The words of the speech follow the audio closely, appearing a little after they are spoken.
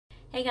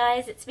Hey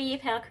guys, it's me,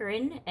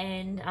 Farca,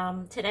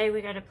 and today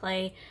we're going to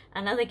play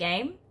another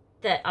game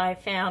that I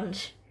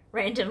found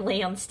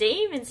randomly on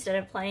Steam instead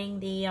of playing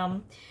the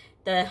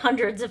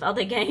hundreds of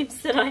other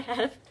games that I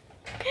have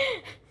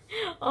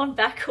on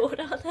back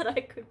order that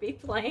I could be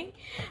playing.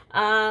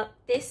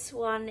 This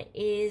one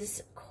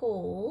is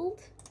called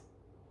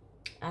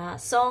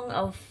Song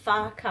of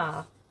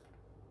Farca.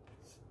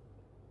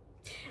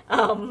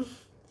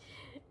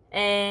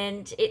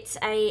 And it's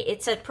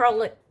a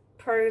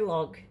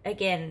prologue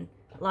again,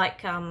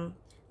 like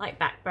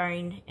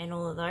Backbone and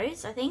all of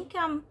those. I think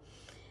the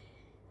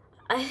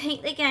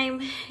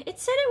game, it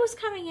said it was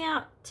coming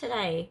out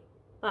today,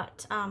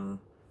 but I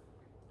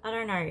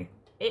don't know.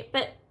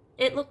 But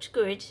it looked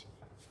good,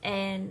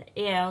 and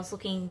yeah, I was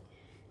looking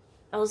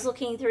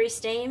through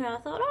Steam, and I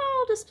thought, oh,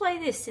 I'll just play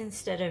this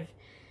instead of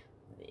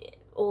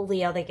all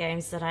the other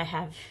games that I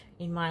have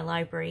in my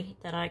library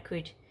that I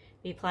could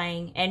be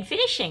playing and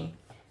finishing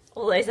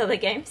all those other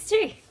games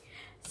too.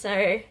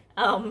 So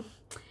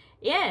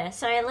yeah,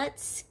 so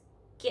let's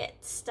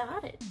get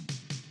started.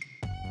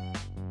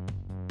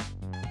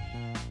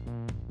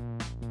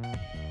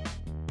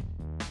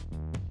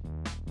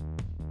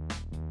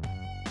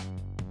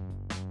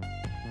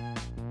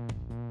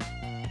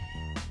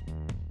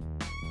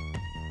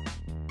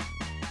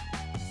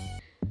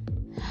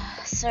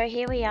 So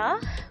here we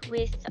are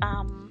with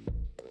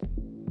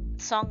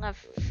Song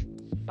of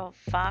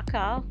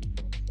Farca.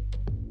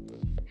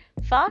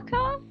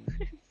 Farca?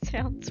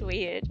 Sounds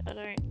weird.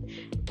 I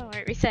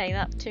won't be saying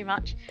that too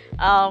much.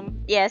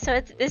 Yeah,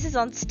 so this is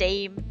on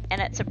Steam and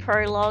it's a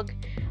prologue.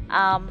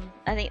 I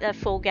think the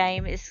full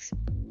game is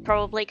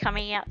probably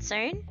coming out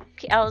soon.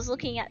 I was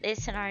looking at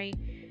this and I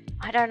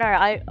don't know,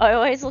 I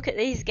always look at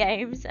these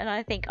games and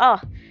I think, oh,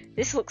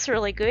 this looks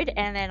really good,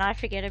 and then I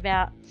forget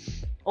about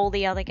all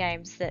the other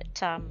games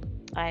that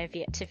I have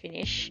yet to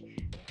finish,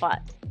 but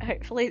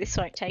hopefully this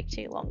won't take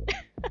too long.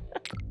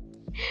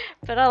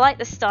 But I like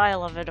the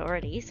style of it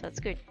already, so it's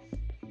good.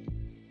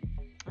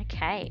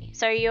 Okay,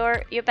 so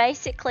you're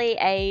basically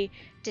a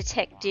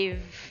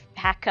detective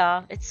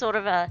hacker. It's sort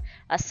of a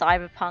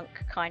cyberpunk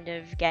kind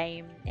of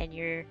game, and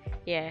you're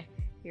a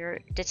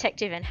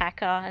detective and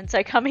hacker. And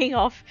so coming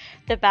off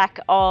the back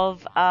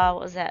of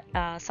what was that?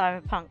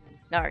 Cyberpunk?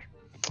 No,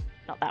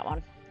 not that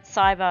one.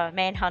 Cyber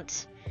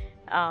Manhunt.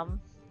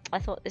 I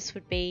thought this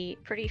would be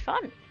pretty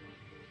fun.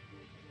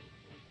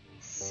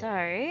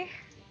 So.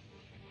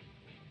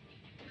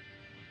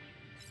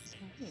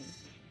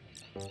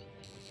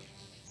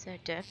 So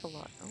derp a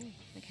lot. Oh,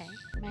 okay.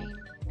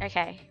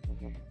 Okay.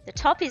 The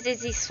top is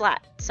Izzy's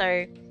flat.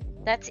 So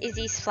that's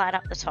Izzy's flat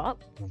up the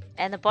top.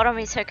 And the bottom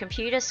is her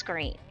computer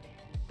screen.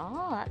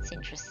 Oh, that's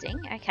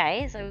interesting.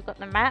 Okay, so we've got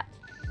the map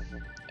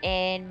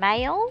and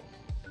mail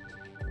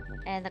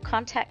and the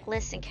contact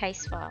list and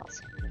case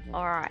files.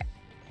 Alright.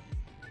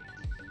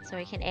 So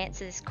we can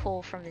answer this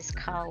call from this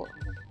Carl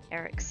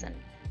Erickson.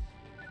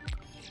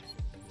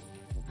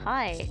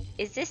 Hi,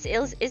 is this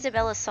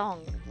Isabella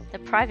Song, the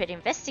private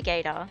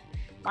investigator?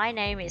 My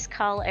name is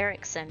Carl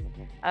Erickson.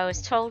 I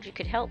was told you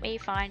could help me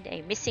find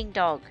a missing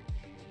dog.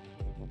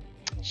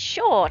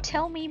 Sure,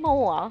 tell me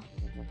more.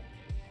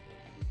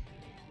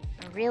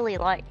 I really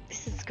like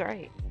this. Is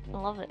great. I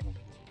love it.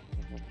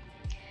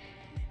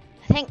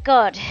 Thank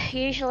God.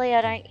 Usually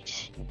I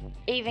don't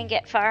even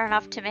get far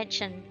enough to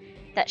mention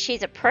that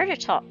she's a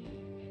prototype.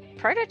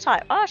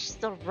 Prototype? Oh, she's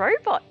the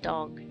robot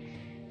dog.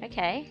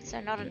 Okay,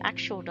 so not an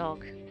actual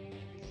dog.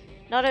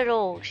 Not at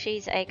all.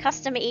 She's a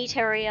custom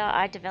e-terrier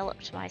I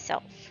developed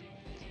myself.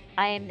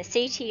 I am the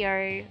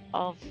CTO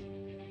of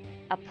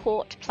a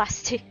Port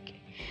Plastic.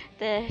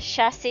 The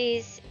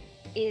chassis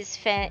is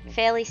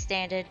fairly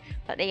standard,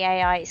 but the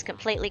AI is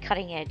completely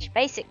cutting edge.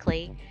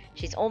 Basically,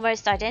 she's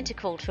almost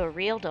identical to a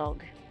real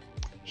dog.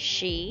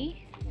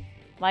 She?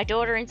 My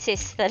daughter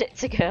insists that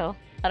it's a girl.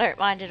 I don't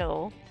mind at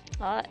all.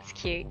 Oh, that's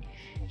cute.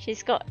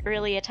 She's got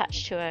really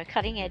attached to her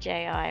cutting edge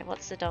AI.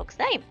 What's the dog's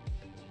name?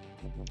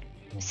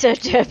 Sir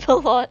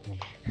Derpalot.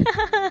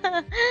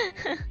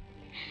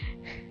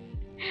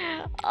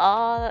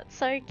 Oh, that's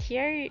so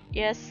cute.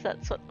 Yes,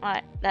 that's what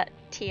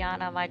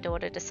Tiana, my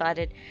daughter,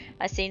 decided.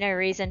 I see no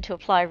reason to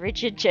apply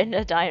rigid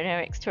gender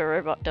dynamics to a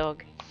robot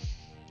dog.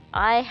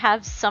 I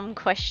have some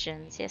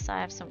questions. Yes, I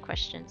have some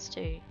questions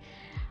too.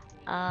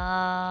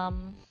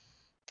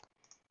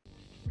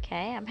 Okay,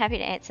 I'm happy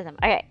to answer them.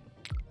 Okay.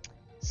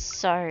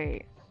 So,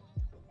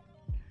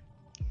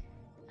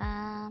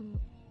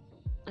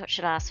 what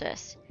should I ask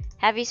first?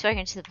 Have you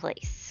spoken to the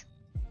police?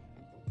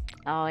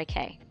 Oh,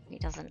 okay. He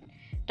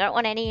don't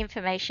want any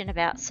information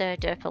about Sir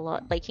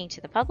Derpalot leaking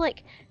to the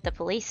public. The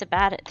police are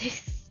bad at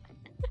this.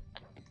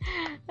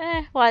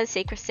 Why the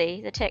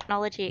secrecy? The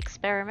technology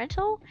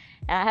experimental,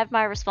 and I have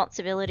my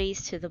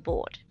responsibilities to the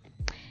board.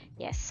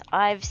 Yes,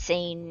 I've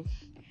seen.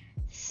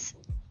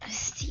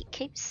 He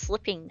keeps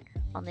slipping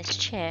on this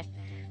chair.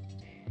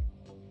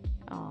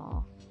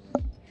 Oh.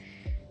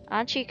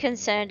 Aren't you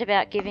concerned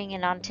about giving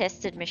an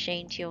untested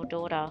machine to your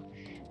daughter?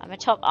 I'm a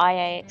top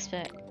IA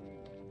expert.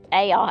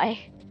 AI.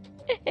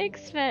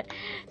 Expert.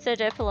 So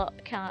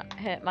Derpalot can't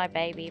hurt my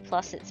baby.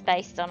 Plus, it's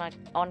based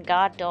on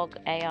guard dog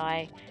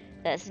AI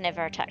that's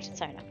never attacked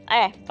its owner.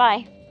 Okay,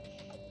 bye.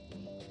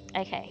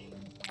 Okay.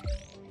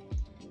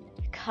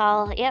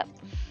 Carl, yep.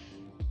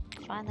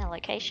 Find the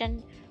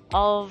location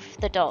of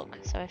the dog.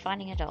 So we're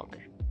finding a dog.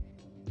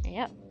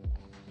 Yep.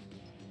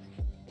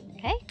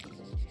 Okay.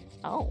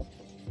 Oh.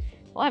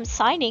 Well, I'm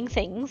signing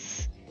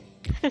things.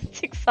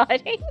 It's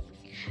exciting.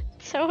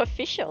 So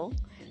official.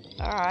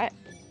 Alright.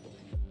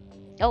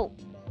 Oh.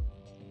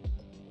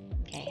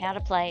 Okay, how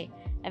to play.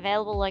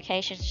 Available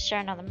locations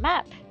shown on the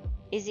map.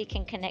 Izzy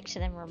can connect to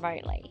them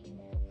remotely.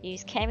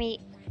 Use chemis.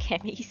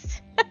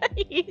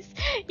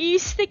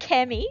 use the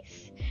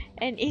chemis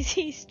and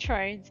Izzy's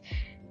drones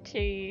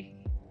to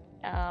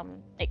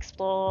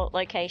explore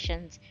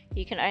locations.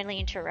 You can only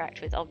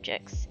interact with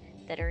objects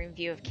that are in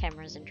view of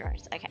cameras and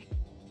drones. Okay.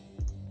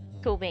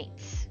 Cool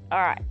beans.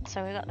 Alright,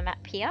 so we've got the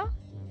map here.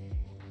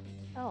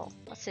 Oh,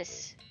 what's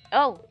this?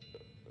 Oh!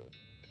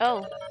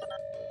 Oh.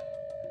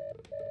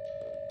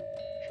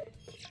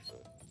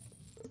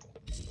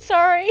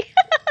 Sorry!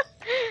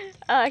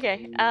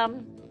 Okay,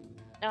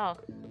 oh.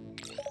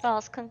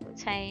 Files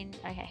contain...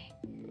 Okay.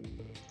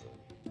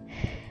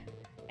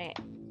 Okay.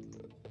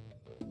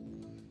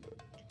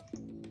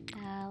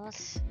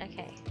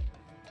 Okay.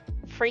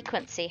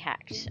 Frequency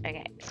hacked.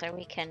 Okay, so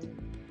we can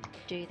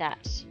do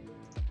that.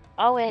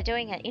 Oh, we're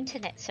doing an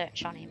internet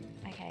search on him.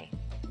 Okay.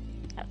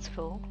 That's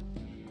cool.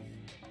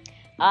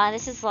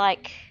 This is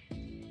like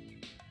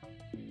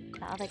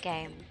the other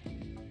game.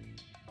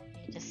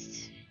 You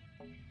just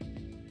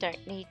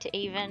don't need to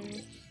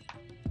even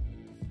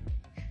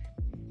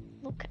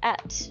look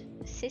at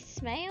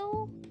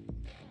sysmail.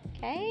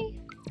 Okay.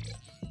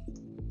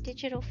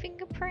 Digital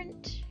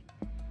fingerprint.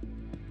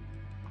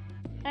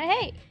 Oh,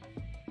 hey.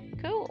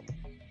 Cool.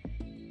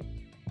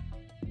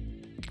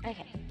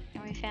 Okay.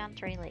 And we found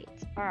 3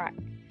 leads. Alright.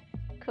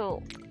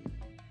 Cool.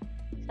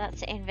 So that's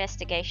the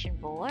investigation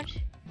board.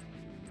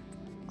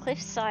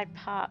 Cliffside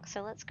Park.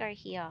 So let's go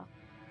here.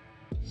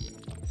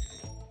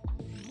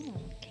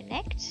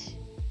 Connect.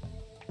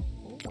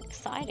 Ooh,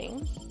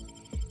 exciting.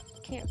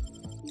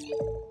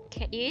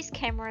 Use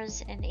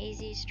cameras and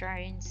Easy's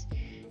drones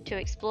to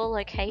explore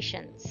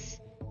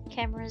locations.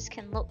 Cameras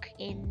can look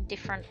in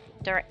different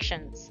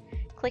directions.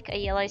 Click a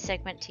yellow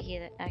segment to hear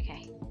that.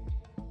 Okay.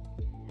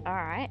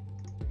 Alright.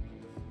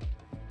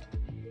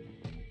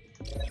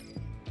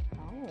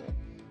 Oh.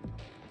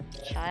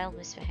 Child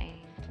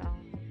misbehaving. Oh.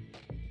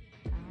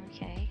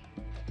 Okay.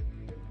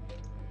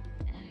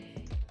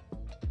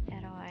 How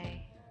do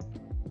I...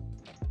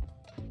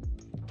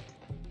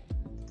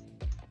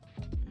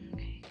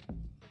 Okay.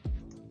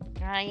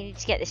 Alright, you need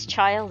to get this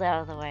child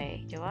out of the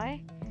way, do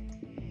I?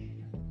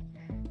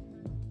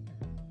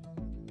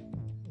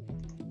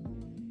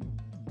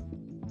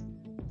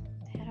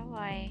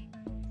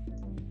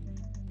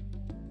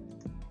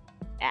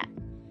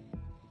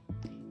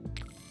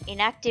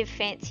 Inactive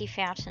fancy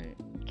fountain.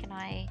 Can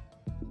I...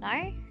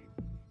 No?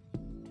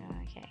 Oh,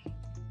 okay.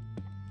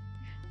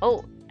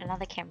 Oh,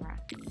 another camera.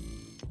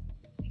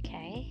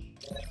 Okay.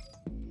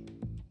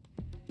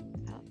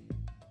 Oh.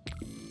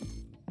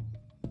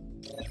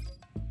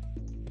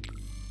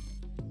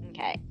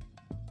 Okay.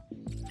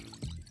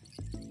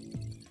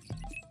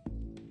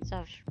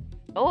 So...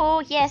 Oh,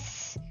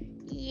 yes!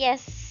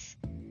 Yes!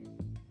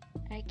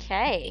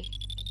 Okay.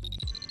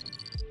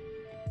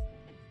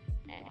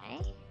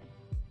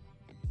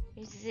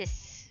 Who's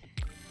this?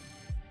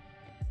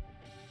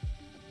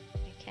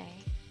 Okay.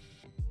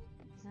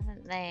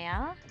 Nothing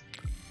there.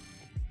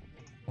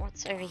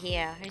 What's over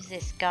here? Who's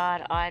this?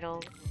 Guard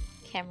idle.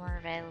 Camera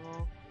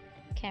available.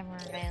 Camera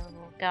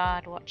available.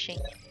 Guard watching.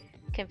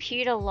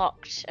 Computer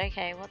locked.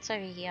 Okay, what's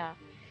over here?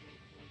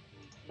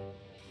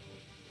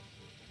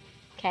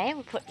 Okay,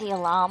 we'll put the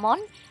alarm on,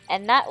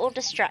 and that will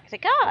distract the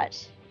guard.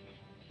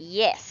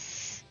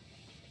 Yes.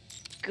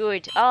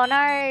 Good. Oh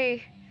no!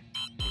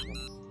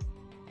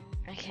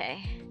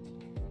 Okay.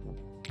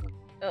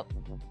 Oh.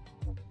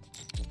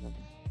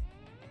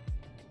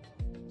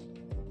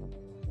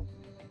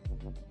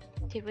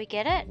 Did we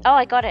get it? Oh,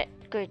 I got it.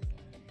 Good.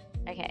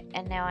 Okay,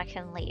 and now I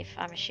can leave,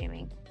 I'm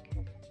assuming.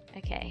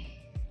 Okay.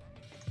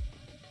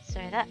 So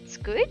that's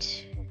good.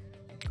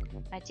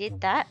 I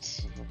did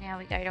that. Now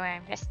we go to our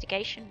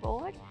investigation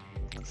board.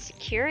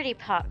 Security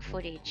park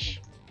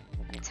footage.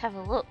 Let's have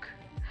a look.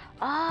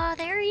 Ah,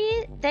 there he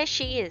is. There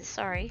she is,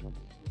 sorry.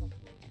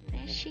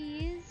 There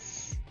she is.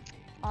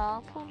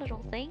 Oh, poor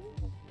little thing.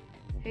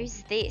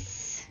 Who's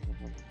this?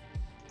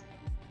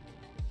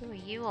 Who are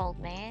you, old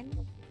man?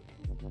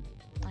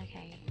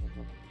 Okay.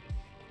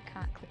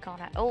 Can't click on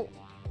it. Oh,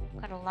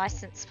 got a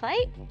license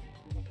plate.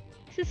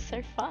 This is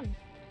so fun.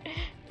 I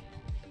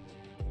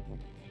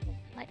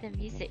like the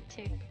music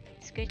too.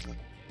 It's good.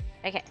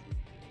 Okay.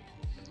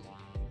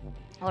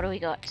 What do we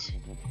got?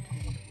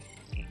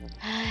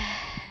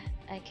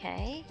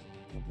 Okay.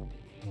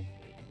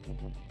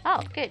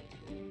 Oh, good.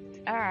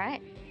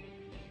 Alright.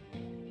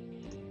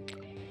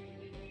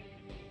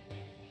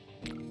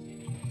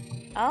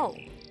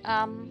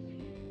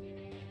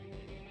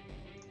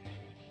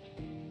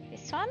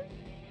 This one?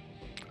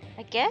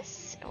 I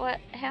guess? What?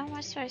 How am I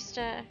supposed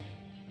to...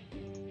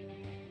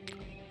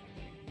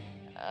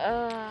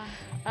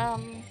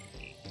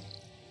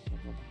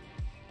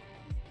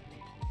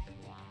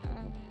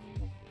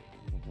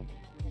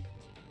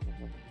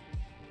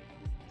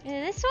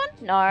 This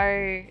one?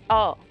 No.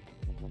 Oh.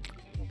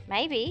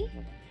 Maybe.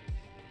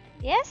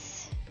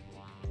 Yes?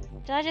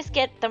 Did I just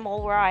get them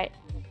all right?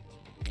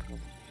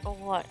 Or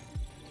what?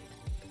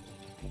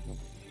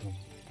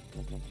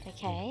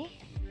 Okay.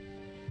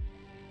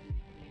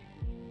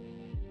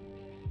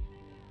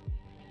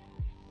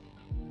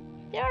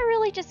 Did I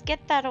really just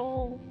get that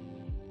all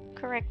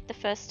correct the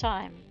first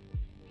time?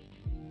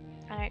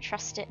 I don't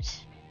trust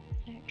it.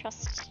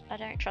 I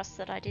don't trust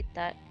that I did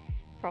that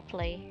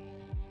properly.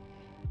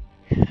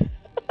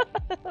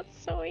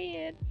 That's so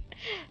weird.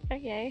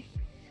 Okay.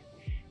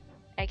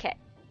 Okay.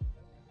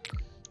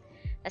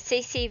 A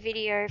CC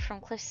video from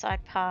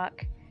Cliffside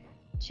Park.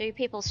 2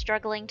 people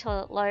struggling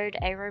to load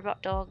a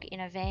robot dog in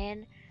a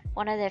van.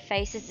 One of their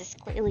faces is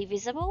clearly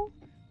visible.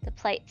 The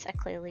plates are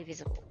clearly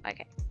visible.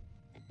 Okay.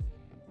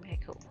 Okay,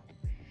 cool.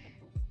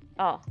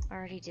 Oh, I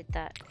already did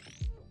that.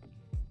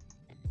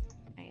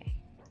 Okay.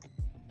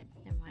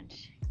 Never mind.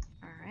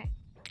 Alright.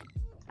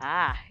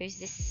 Ah, who's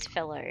this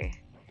fellow?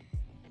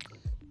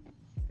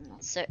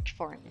 I'll search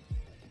for him.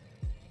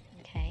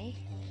 Okay.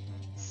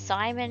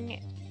 Simon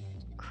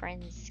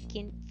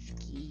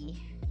Krenskinski.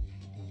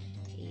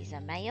 He's a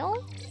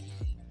male.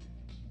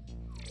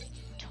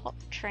 Top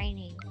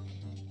training.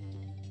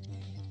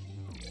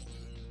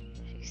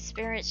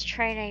 Experienced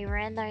trainer. He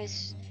ran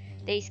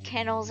these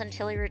kennels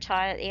until he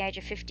retired at the age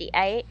of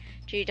 58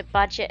 due to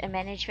budget and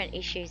management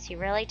issues. He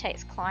rarely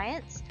takes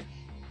clients,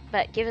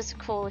 but give us a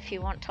call if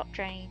you want top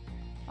training.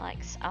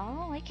 Likes.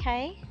 Oh,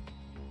 okay.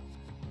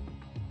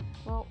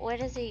 Well, where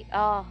does he?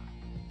 Oh,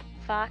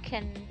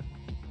 Farca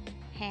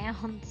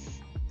hounds.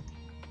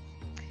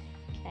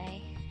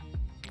 Okay.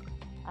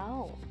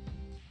 Oh.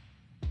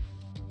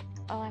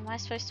 Oh, am I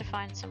supposed to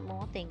find some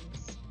more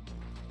things?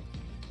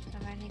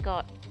 I've only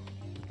got...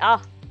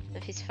 Oh,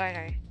 of his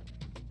photo.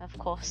 Of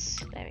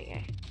course. There we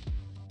go.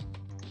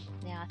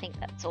 Now I think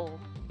that's all.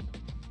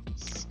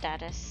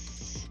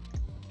 Status.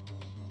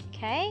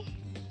 Okay.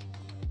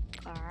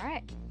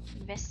 Alright.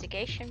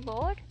 Investigation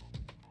board.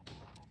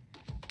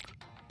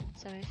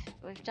 So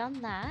we've done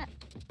that.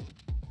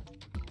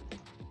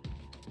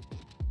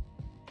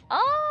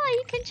 Oh,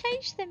 you can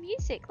change the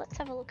music. Let's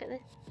have a look at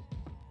this.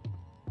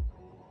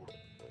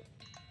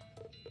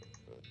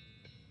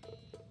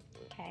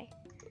 Okay.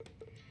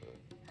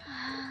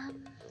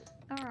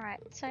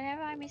 Alright, so have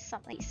I missed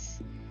something?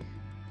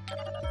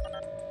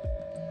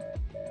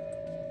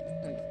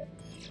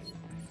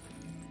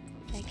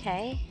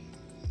 Okay.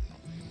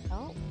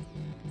 Oh.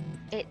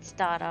 It's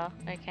data.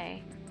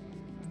 Okay.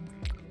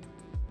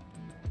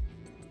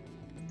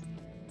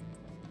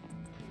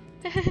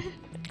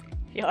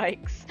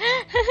 Yikes.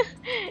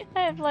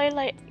 I have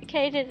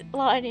located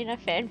line in a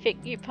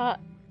fanfic you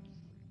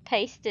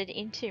pasted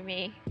into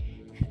me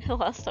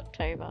last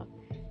October.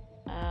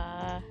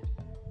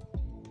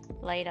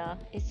 Later.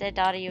 Is there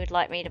data you would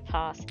like me to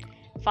pass?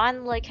 Find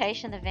the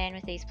location of the van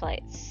with these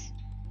plates.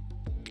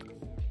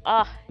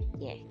 Oh,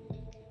 yeah.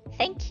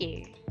 Thank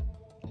you.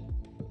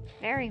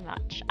 Very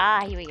much.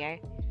 Ah, here we go.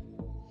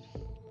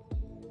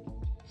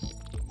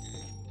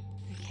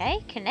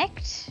 Okay,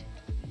 connect.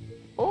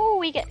 Oh,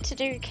 we get to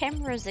do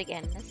cameras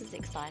again. This is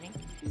exciting.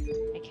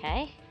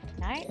 Okay,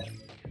 no.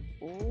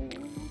 Ooh,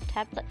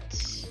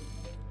 tablet.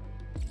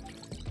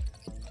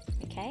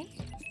 Okay.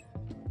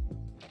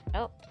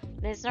 Oh,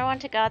 there's no one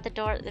to guard the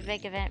door at the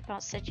big event.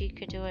 Boss said you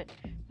could do it.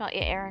 Not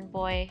your errand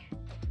boy.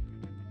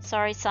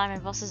 Sorry, Simon.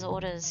 Boss's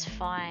orders.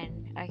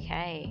 Fine.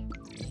 Okay.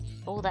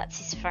 Oh, that's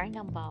his phone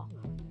number. Oh,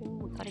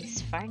 we got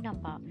his phone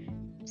number.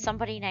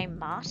 Somebody named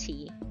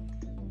Marty.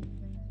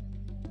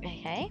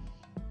 Okay.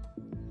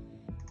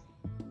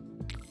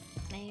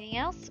 Anything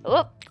else?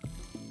 Oh!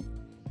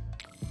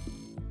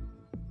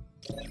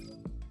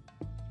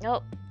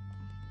 Nope.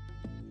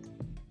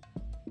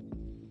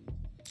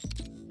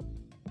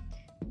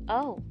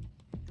 Oh.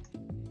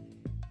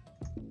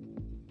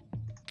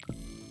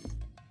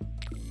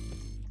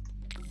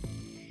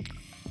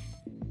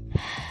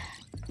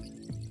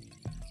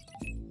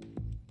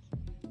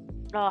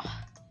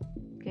 Oh.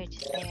 Good.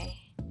 Okay.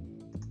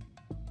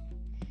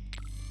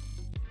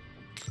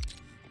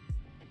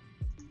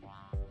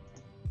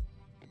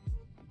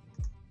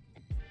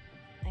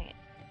 Okay.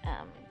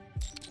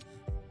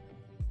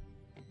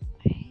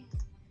 Okay.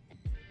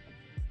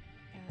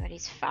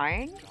 Everybody's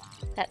phone?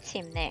 That's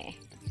him there.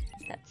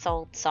 That's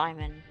old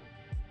Simon.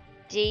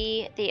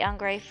 D, the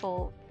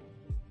ungrateful.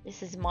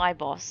 This is my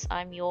boss.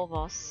 I'm your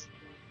boss.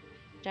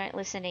 Don't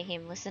listen to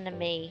him. Listen to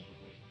me.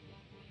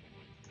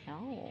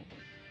 No.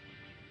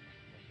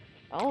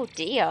 Oh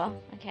dear.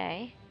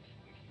 Okay.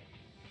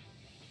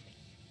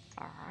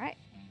 Alright.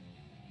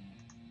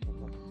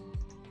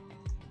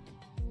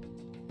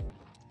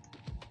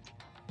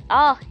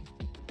 Oh!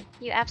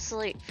 You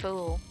absolute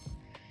fool.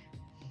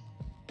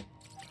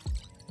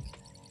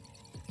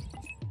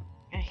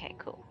 Okay,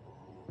 cool.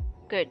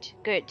 Good,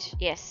 good,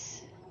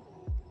 yes.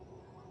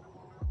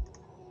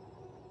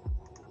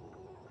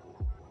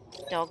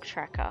 Dog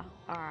tracker,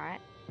 alright.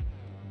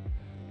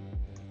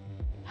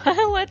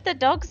 Let the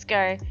dogs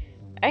go.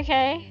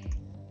 Okay.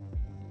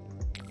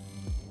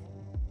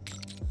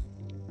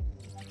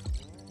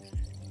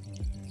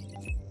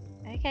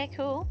 Okay,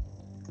 cool.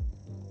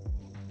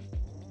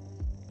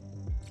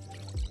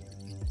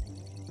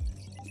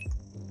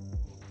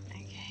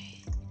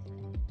 Okay.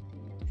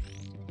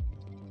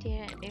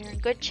 You're in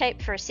good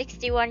shape for a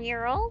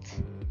 61-year-old.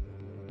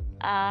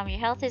 Your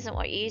health isn't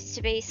what it used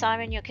to be.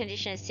 Simon, your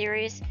condition is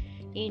serious.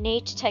 You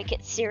need to take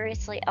it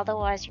seriously,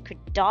 otherwise you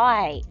could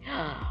die.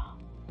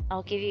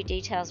 I'll give you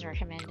details and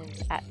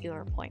recommenders at your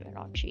appointment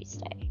on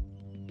Tuesday.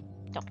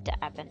 Dr.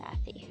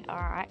 Abernathy.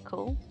 Alright,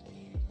 cool.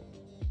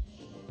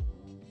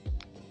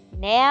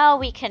 Now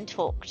we can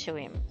talk to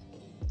him.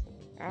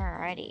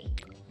 Alrighty.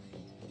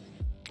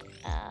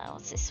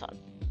 What's this one?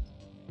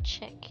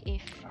 Check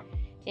if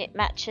it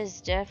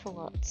matches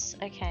Derphalot's.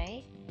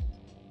 Okay.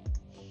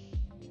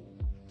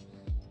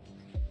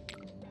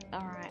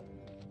 Alright.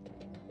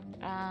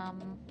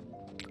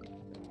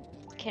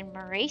 Can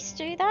Maurice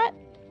do that?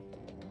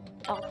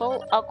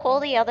 I'll call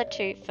the other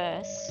two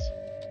first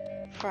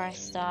before I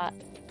start.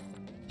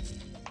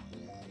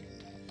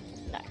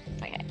 No,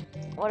 okay.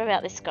 What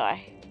about this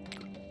guy?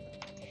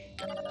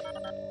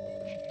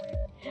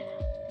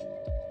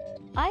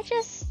 I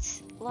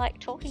just like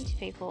talking to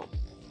people.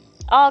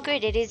 Oh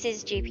good, it is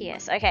his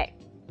GPS. Okay.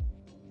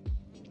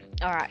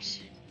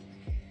 Alright.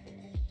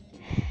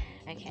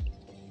 Okay.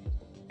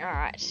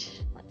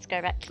 Alright. Let's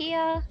go back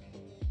here.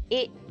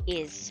 It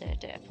is Sir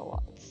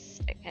Derphalot's.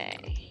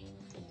 Okay.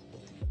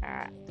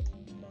 Alright.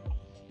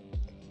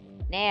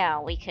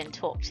 Now we can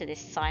talk to this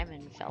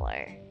Simon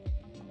fellow.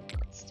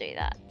 Let's do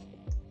that.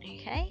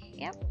 Okay,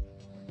 yep.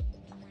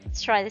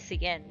 Let's try this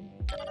again.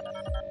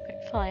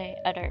 Hopefully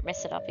I don't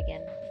mess it up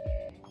again.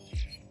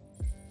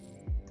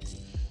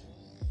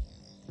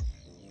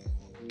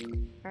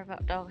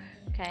 Robot dog,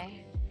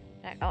 okay.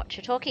 Don't know what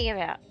you're talking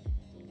about.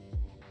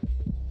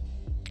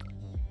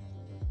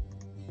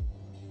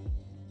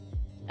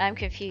 I'm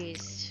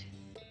confused.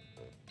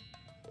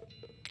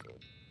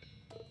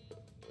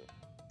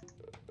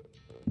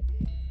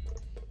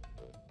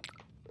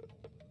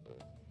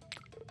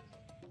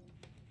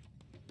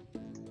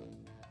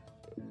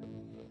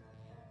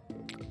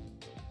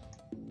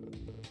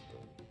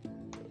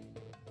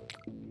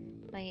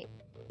 Wait.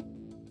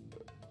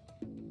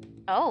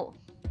 Oh.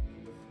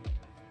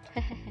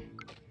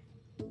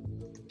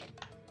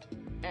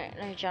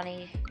 No,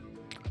 Johnny.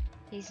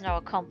 He's no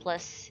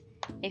accomplice.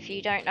 If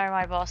you don't know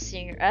my boss,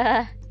 you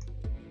I'm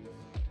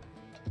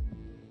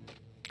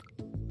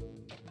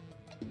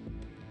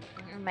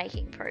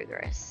making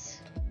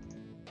progress.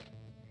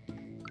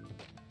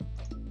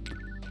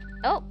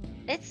 Oh,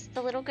 it's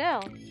the little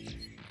girl.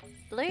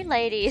 Blue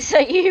lady, so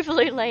you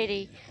blue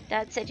lady.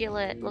 Dad said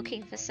you're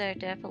looking for Sir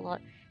Derphalot.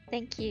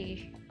 Thank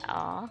you.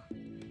 Aw.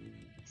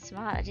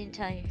 Smart, I didn't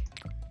tell you.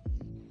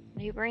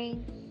 What are you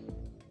bringing?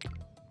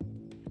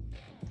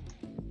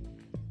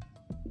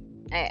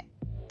 Okay,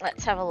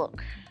 let's have a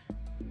look.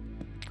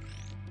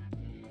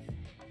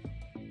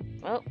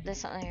 Oh, there's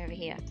something over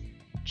here.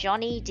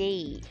 Johnny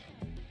D.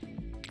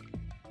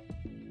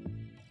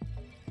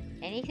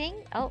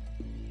 Anything? Oh.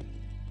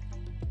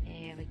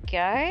 There we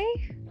go.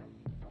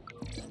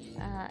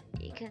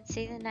 You can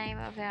see the name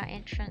of our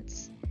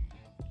entrance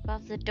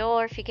above the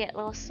door if you get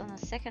lost on the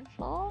second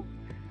floor.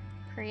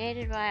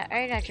 Created by our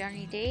owner,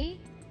 Johnny D.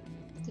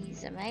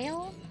 He's a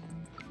male.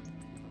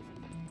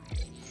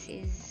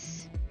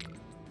 This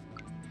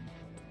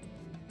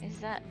is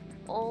that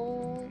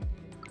all?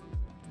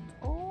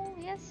 Oh,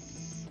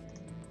 yes.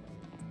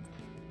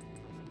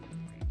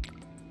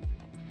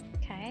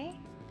 Okay.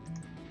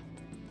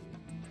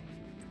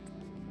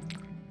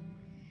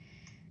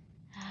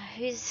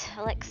 Who's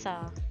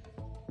Alexa?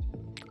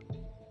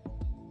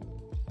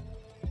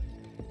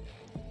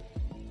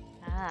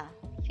 Ah,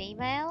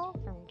 female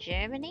from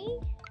Germany?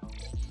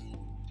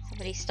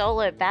 Somebody stole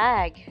her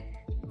bag.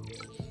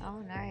 Oh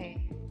no.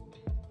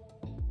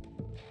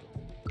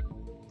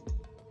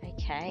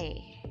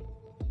 Okay.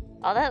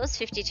 Oh, that was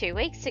 52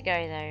 weeks ago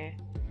though.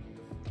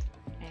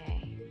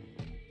 Okay.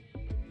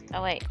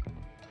 Oh wait.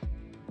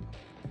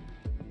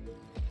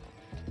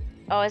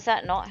 Oh, is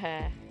that not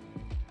her?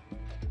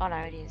 Oh no,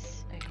 it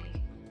is.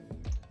 Okay.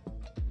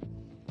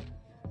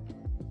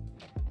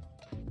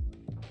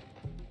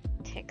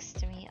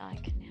 Text me, I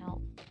can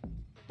help.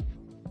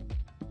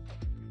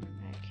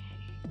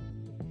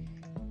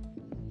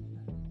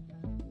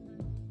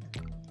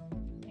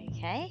 Okay.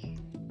 Okay.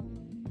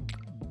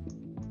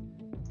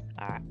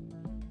 Alright.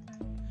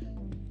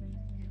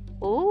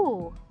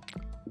 Ooh.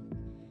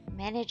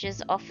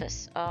 Manager's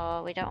office.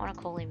 Oh, we don't want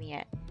to call him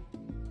yet.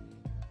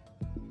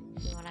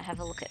 We want to have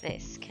a look at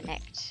this.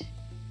 Connect.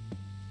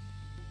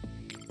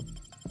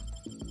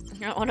 I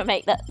don't want to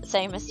make that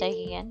same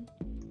mistake again.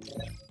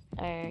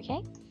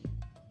 Okay.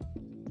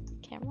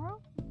 Camera.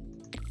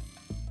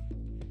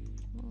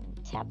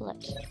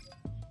 Tablet.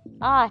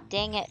 Ah,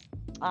 dang it.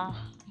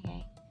 Ah,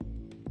 okay.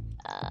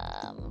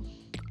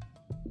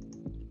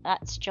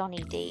 That's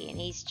Johnny D, and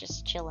he's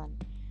just chilling.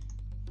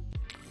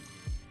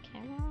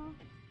 Camera.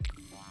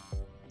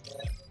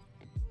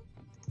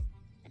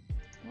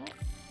 What?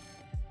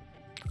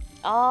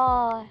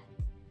 Oh,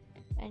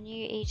 a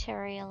new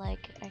E-Terrier leg.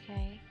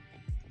 Okay.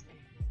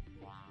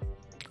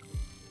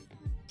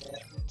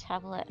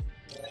 Tablet.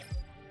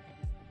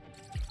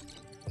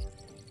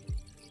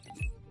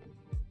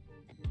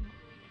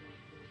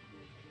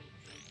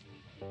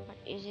 What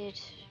is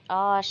it?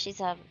 Oh,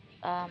 she's a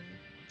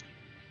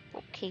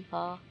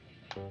bookkeeper.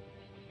 What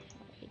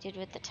we did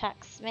with the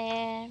tax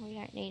man, we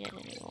don't need it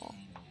anymore.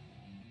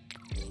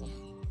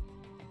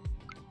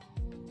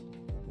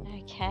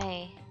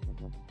 Okay.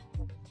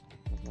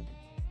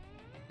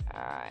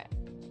 Alright.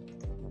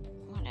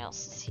 What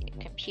else is here?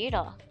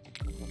 Computer.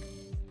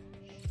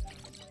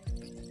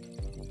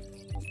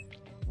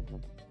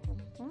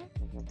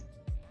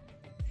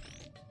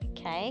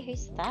 Okay,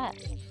 who's that?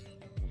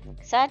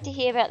 Sad to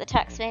hear about the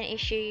taxman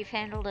issue. You've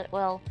handled it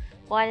well.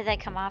 Why do they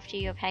come after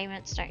you? Your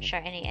payments don't show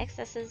any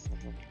excesses.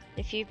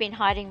 If you've been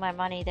hiding my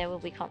money, there will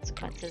be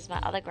consequences. My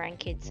other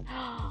grandkids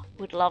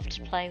would love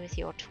to play with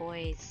your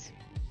toys.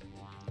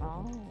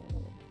 Oh,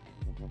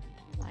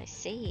 I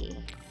see.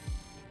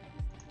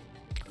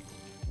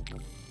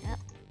 Yep.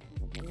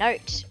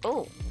 Note.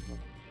 Oh,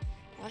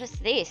 what is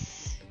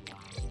this?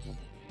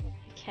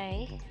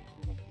 Okay.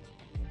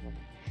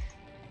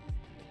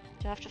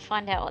 Do I have to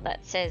find out what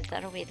that says?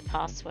 That'll be the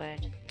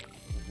password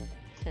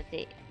for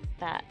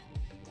that.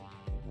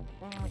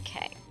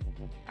 Okay.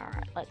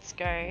 Alright, let's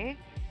go.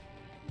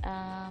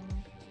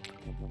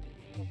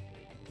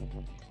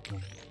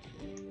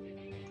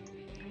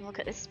 Look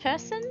at this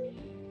person.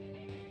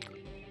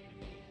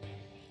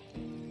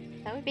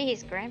 That would be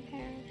his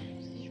grandparent.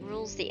 He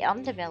rules the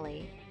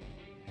underbelly.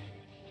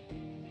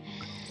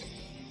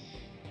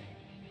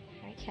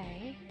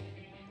 Okay.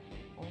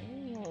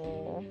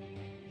 Ooh.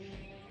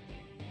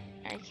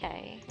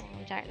 Okay, well,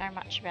 we don't know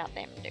much about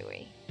them, do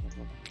we?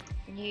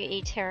 New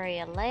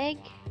E-Terrier leg.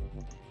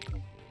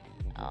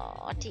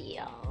 Oh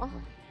dear.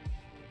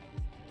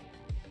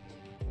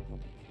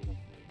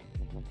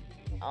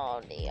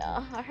 Oh dear.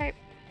 I hope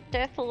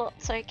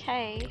Derpalot's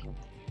okay.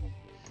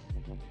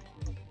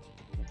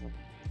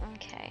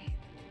 Okay.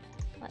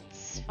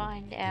 Let's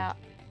find out.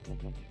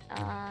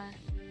 Can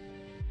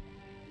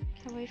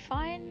we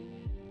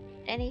find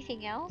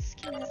anything else?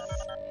 Can this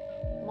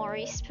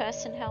Maurice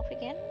person help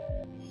again?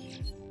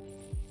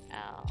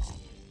 Oh.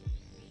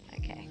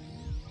 Okay.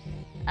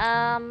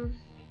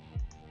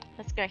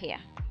 Let's go here.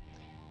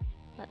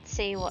 Let's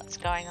see what's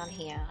going on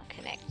here.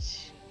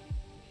 Connect.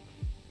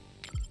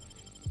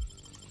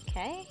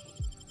 Okay.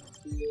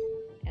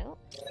 Oh.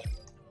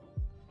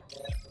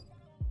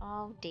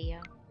 Oh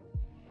dear.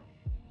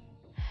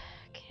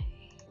 Okay.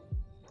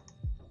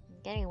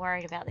 I'm getting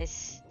worried about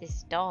this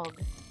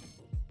dog.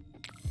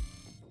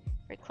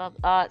 Red Club.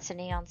 Oh, it's a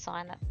neon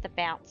sign. That's the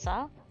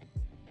bouncer.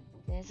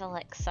 There's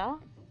Alexa.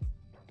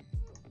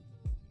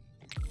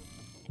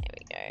 There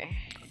we go.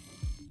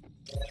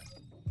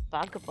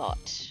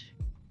 Bugabot.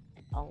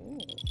 Oh.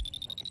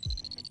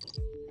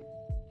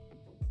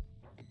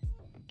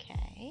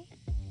 Okay.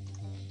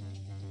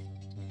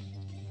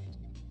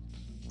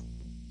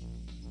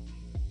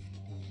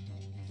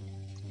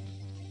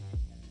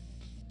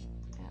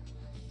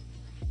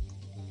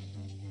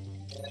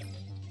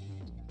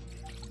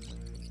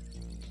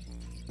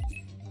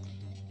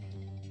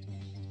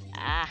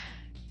 Ah.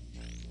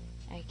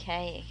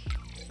 Okay.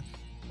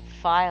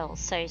 Files.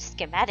 So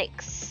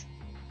schematics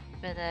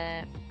for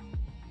the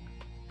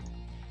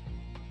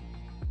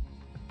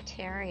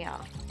Terrier.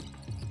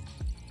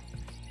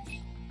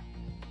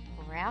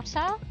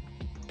 Router.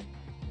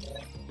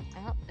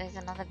 Oh, there's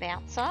another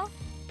bouncer.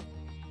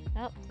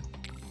 Oh,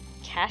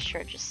 cash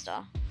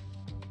register.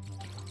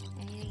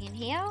 Anything in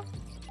here?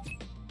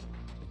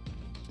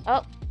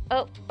 Oh,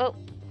 oh, oh.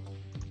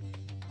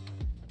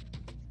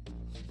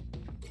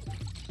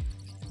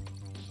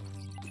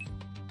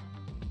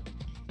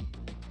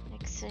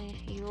 Next,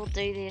 you will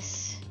do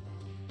this.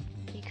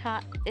 You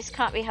can't. This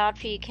can't be hard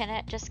for you, can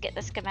it? Just get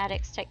the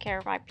schematics. Take care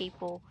of my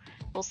people.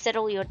 We'll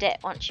settle your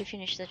debt once you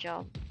finish the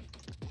job.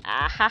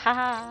 Ah ha ha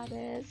ha!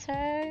 There's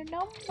her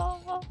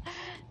number.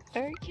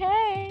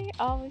 Okay.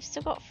 Oh, we've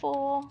still got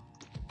 4.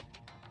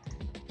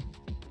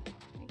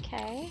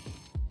 Okay.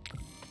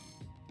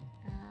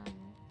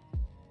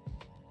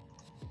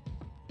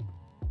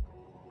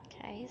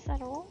 Okay, is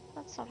that all?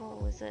 That's not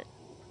all, is it?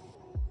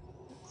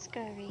 Let's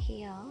go over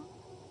here.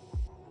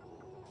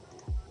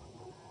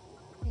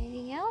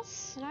 Anything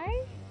else? No?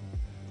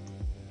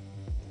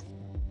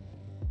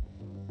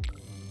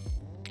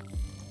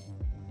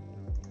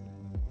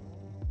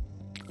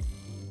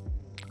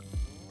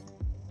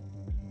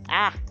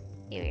 Ah,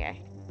 here we go.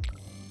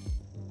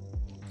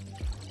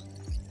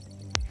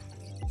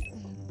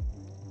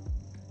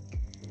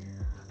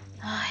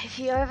 If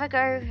you ever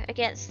go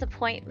against the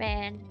point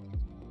man...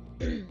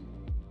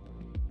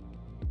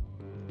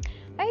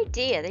 Oh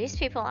dear, these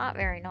people aren't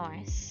very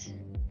nice.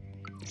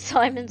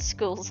 Simon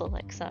School's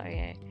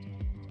Alexa,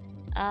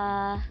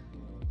 yeah.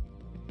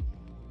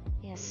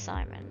 Yes,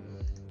 Simon.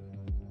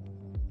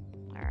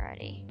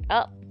 Alrighty.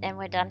 Oh, and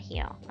we're done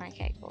here.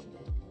 Okay, cool.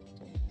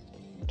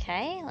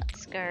 Okay,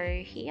 let's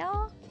go here.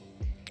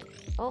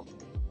 Oh,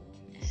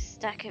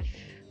 stack of...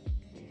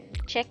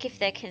 Check if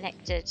they're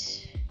connected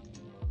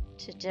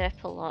to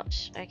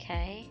Derpalot.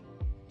 Okay.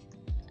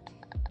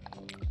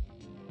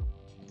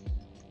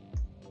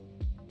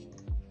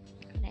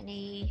 Got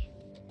any...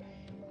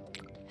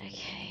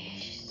 Okay,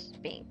 she's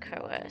being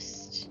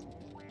coerced.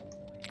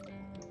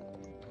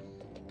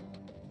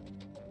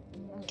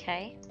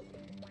 Okay.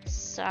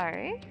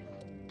 So,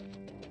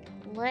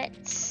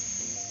 let's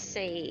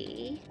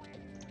see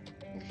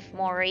if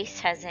Maurice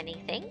has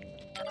anything.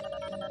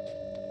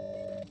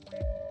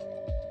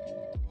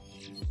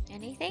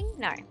 Anything?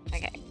 No.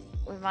 Okay.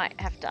 We might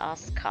have to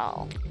ask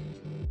Carl.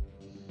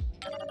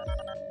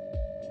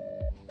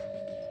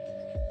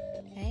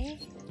 Okay.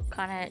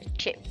 Kind of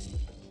chip.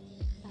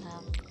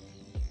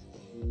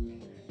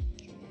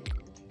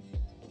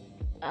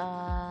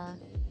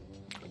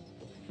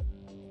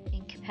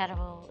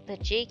 Incompatible. The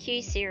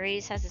GQ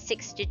series has a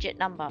 6-digit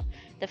number.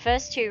 The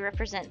first two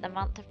represent the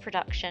month of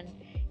production.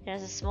 It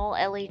has a small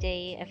LED,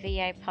 a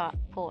VA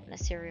port, and a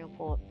serial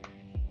port.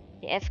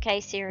 The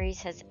FK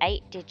series has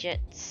 8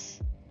 digits.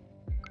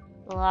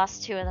 The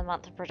last two are the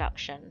month of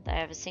production. They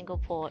have a single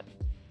port.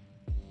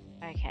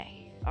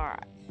 Okay,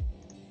 alright.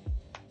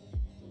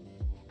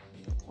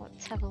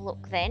 Let's have a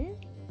look then.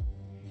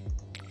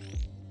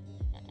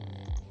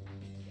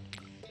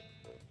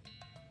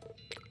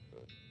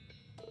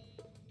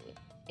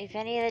 If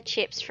any of the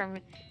chips from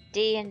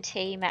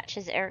D&T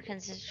matches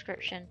Erican's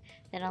description,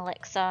 then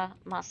Alexa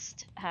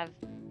must have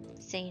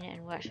seen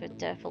and worked with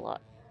Derp a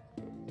lot.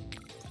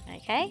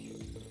 Okay.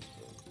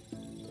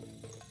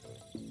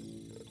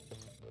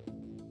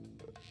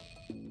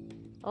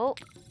 Oh.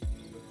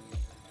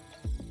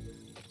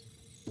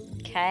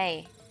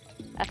 Okay.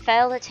 A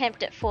failed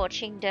attempt at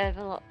forging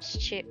Dervalot's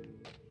chip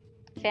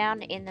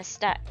found in the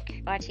stack,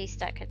 IT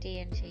stack at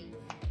D&T.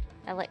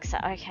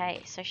 Alexa,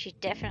 okay, so she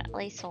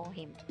definitely saw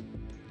him.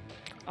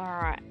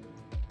 Alright.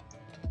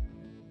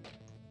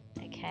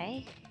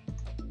 Okay.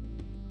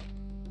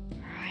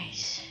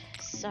 Right.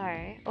 So,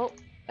 oh,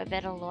 a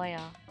better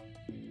lawyer.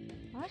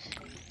 What?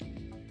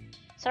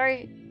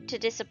 Sorry to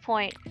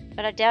disappoint,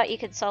 but I doubt you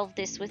can solve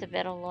this with a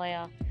better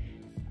lawyer.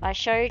 I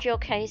showed your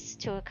case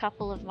to a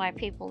couple of my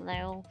people and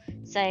they all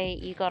say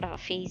you got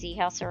off easy.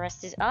 House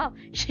arrest is... Oh,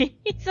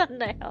 she's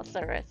under house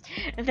arrest.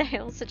 And they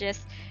all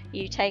suggest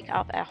you take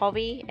up a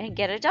hobby and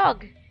get a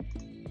dog.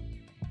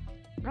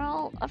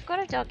 Well, I've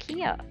got a dog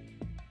here.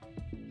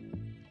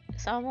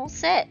 So I'm all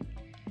set.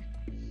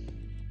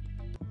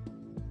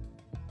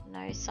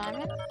 No,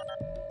 Simon?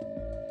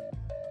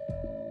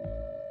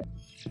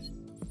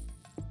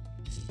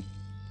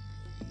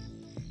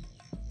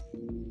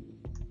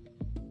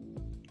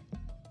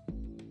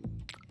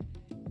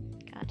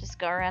 Can't just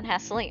go around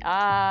hassling.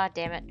 Ah,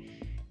 damn it.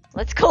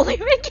 Let's call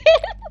him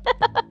again.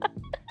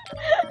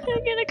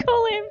 I'm gonna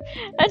call him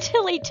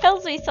until he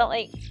tells me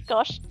something.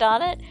 Gosh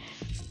darn it.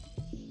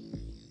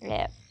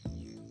 Yeah.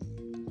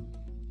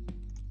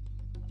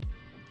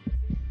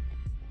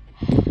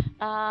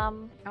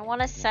 I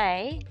want to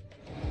say...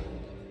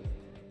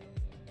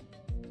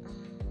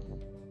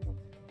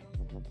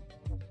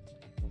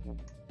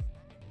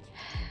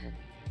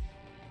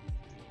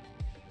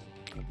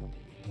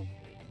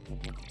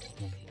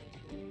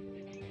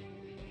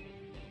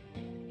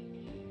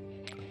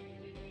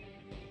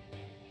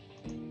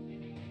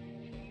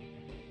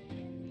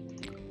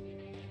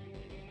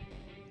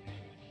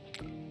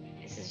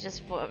 This is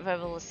just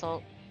verbal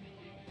assault.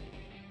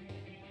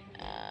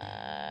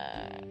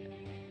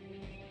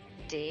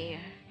 Dear.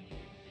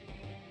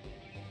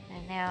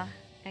 And now,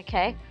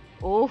 okay.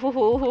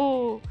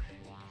 Ooh.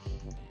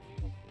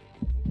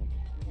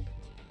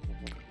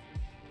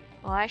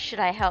 Why should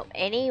I help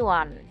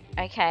anyone?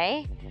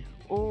 Okay.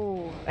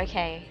 Ooh,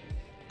 okay.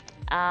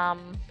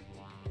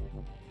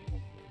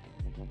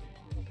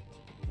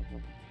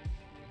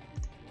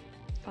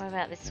 What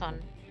about this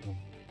one?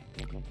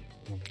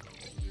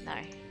 No.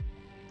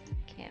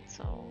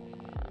 Cancel.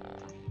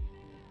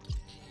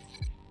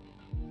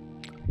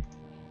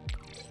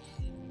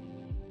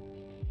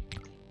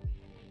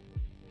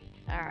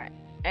 Alright.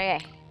 Okay.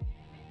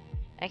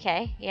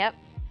 Okay, yep.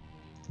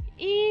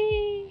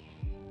 Eee.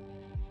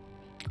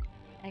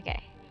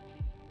 Okay.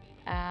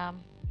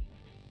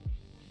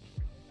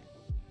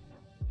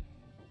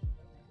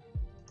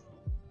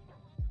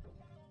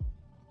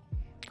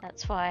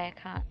 That's why I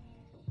can't.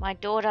 My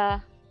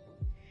daughter,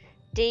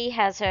 D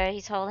has her.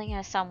 He's holding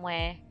her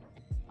somewhere.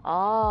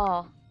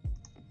 Oh.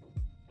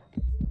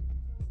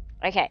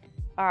 Okay.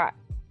 Alright.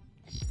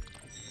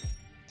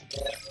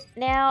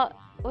 Now,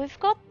 we've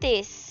got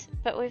this,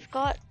 but we've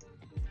got...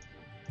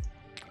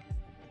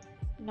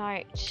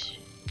 Note.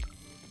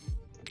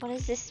 What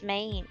does this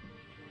mean?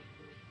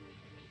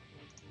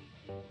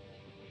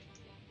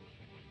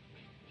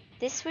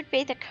 This would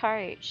be the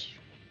code.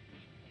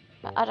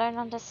 But I don't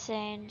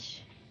understand.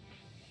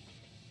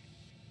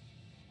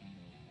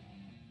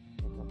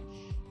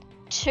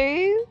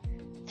 2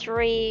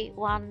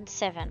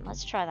 2317.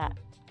 Let's try that.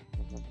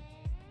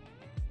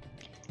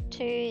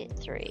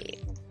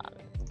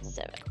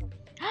 2317.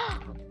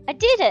 I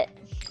did it!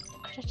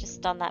 Could have just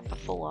done that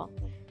before.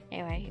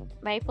 Anyway,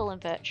 Maple and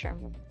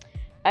Bertram.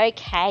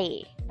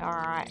 Okay,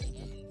 alright.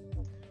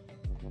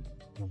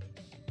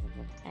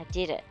 I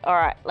did it.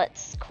 Alright,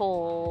 let's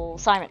call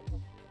Simon.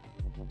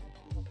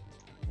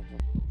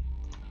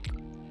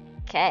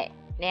 Okay,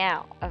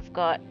 now I've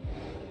got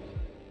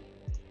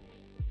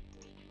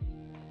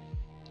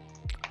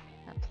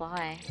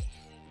apply.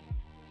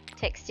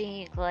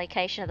 Texting the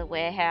location of the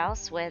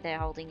warehouse where they're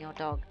holding your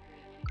dog.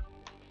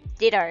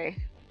 Ditto.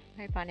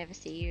 Hope I never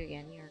see you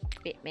again. You're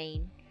a bit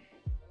mean.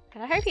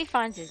 But I hope he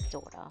finds his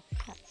daughter.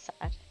 That's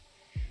sad.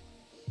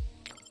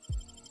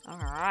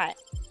 Alright.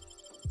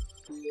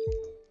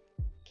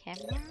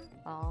 Camera?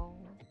 Oh.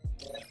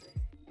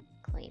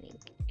 Cleaning.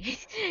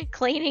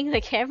 Cleaning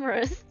the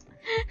cameras.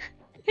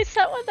 Is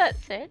that what that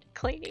said?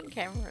 Cleaning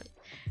cameras.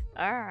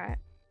 Alright.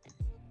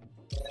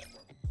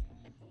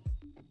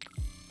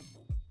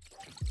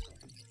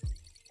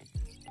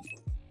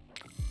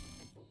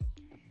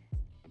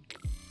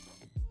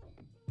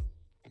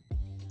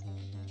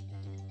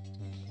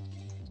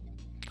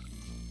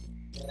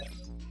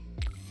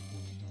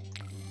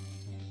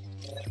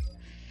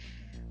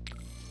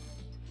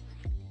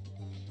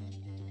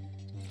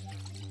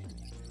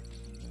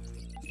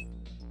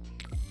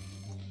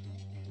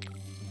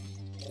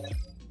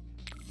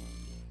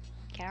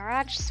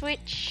 Garage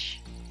switch.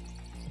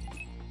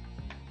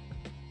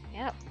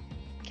 Yep.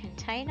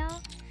 Container.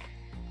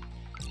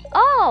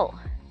 Oh!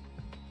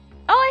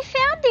 Oh, I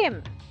found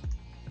him!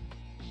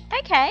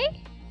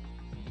 Okay.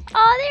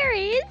 Oh, there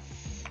he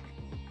is!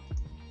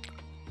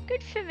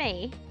 Good for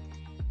me.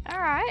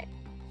 Alright.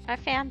 I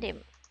found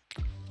him.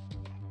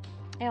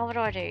 Now what do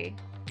I do?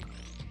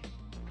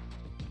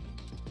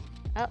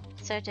 Oh,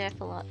 so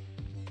deaf a lot.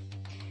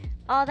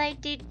 Oh, they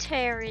did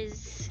tear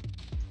his...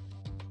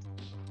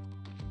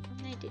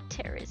 They did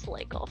tear his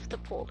leg off, the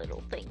poor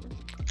little thing.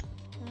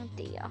 Oh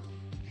dear.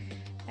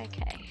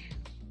 Okay.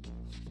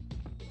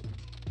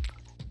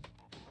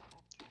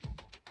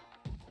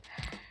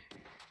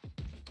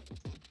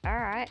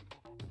 Alright.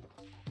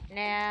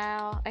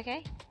 Now,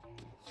 okay.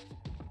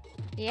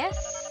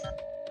 Yes.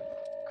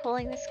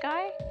 Calling this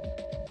guy.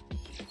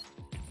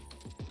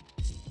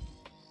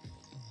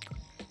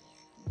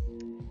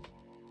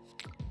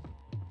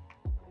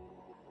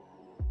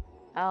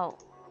 Oh.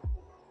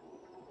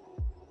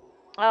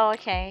 Oh,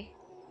 okay.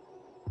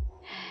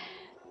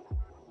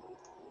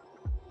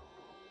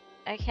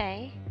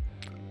 Okay.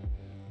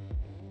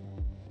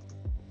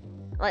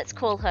 Let's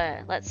call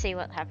her. Let's see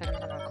what happens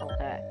when I call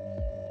her.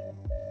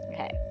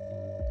 Okay.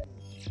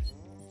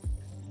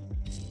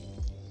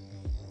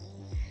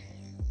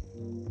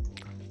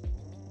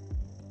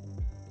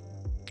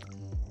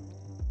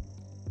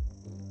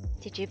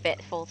 Did your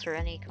bet fall through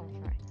any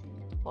conference?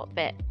 What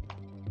bet?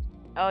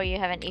 Oh, you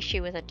have an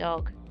issue with a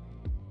dog.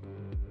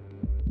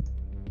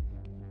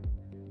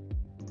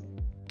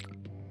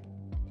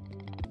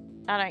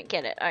 I don't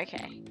get it.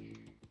 Okay.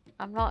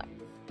 I'm not...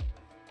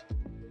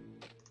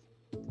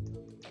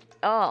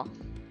 Oh.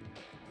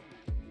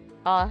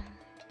 Oh.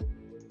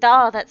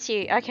 Oh, that's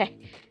you. Okay.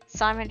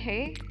 Simon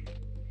who?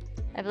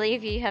 I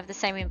believe you have the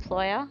same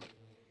employer.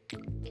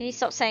 Can you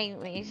stop saying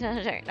me?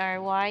 I don't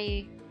know. Why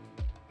you...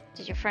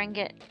 Did your friend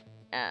get...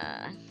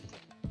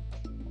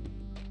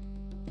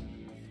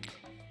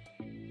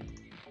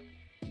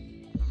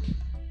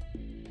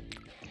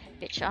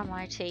 Bitch, I'm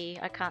IT.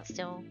 I can't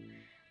still...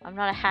 I'm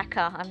not a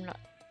hacker.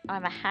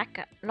 I'm a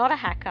hacker. Not a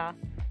hacker.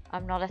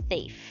 I'm not a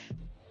thief.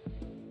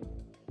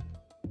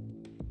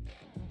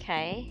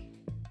 Okay.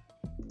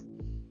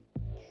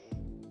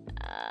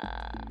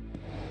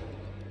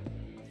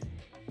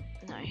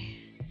 No.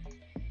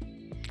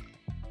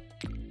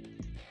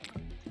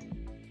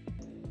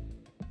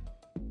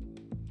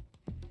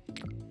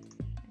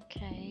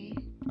 Okay.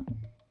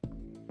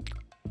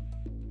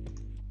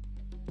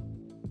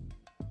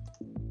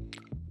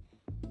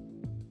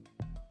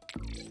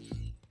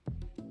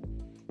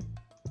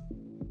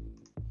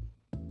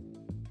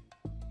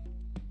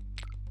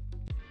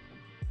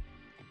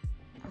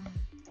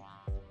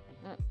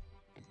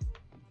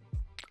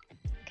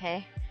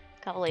 Okay,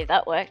 can't believe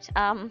that worked.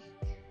 A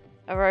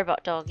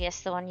robot dog, yes,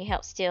 the one you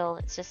helped steal.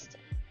 It's just,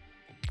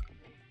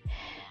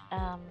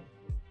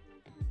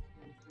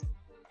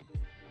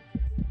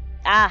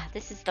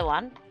 this is the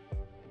one.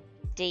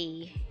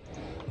 D.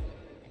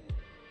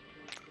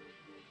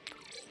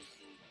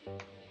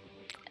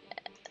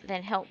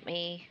 Then help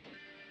me.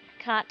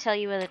 Can't tell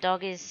you where the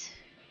dog is.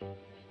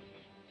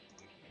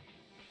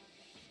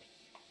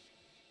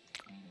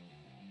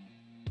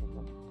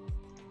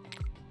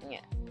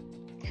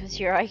 Because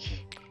you're like,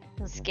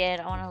 I'm scared,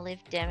 I want to live,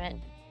 damn it.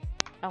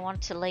 I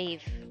want to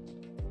leave.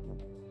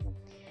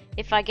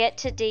 If I get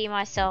to D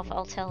myself,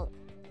 I'll tell...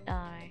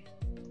 Oh.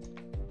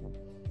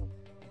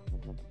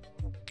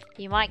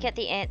 You might get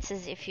the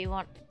answers if you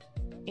want...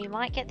 You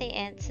might get the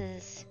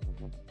answers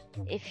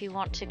if you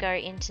want to go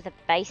into the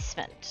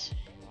basement.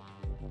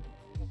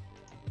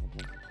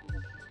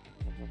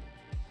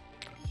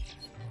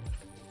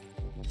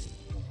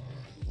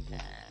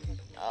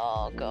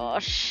 Oh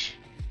gosh.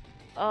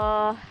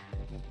 Oh.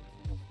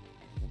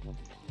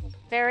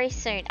 Very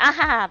soon.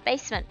 Aha!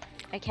 Basement.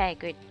 Okay,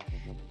 good.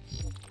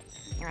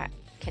 Alright,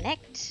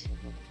 connect.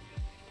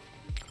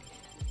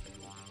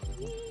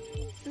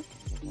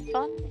 This is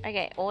fun.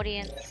 Okay,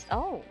 audience.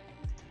 Oh.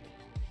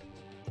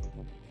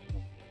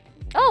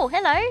 Oh,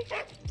 hello!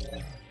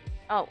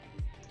 Oh.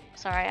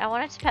 Sorry, I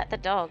wanted to pet the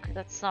dog.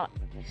 That's not...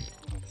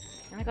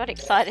 I got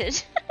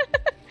excited.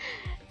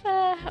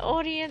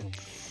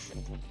 Audience.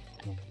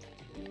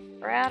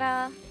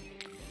 Router.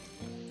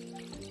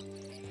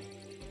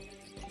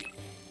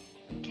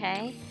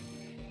 Okay.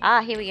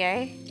 Ah, here we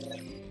go.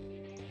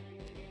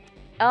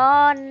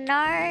 Oh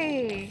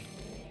no!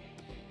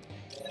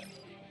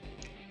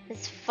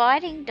 There's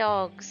fighting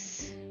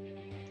dogs.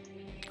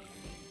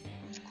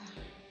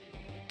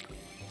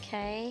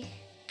 Okay.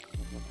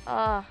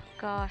 Oh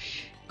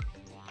gosh.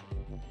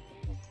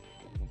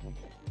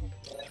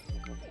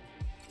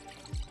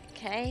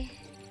 Okay.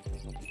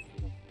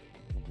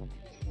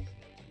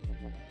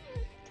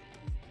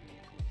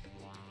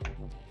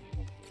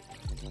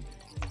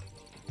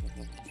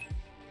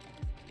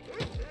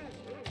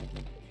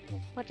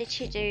 What did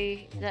she do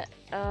that,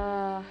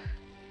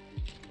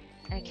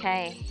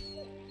 okay.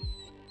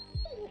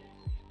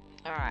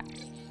 Alright.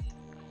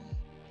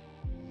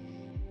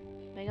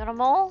 We got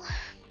them all?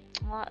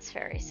 Well, that's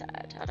very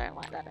sad. I don't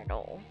like that at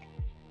all.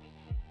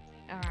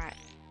 Alright.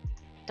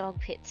 Dog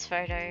pits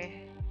photo.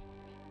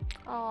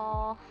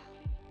 Oh.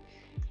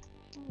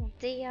 Oh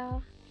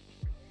dear.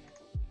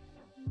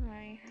 No,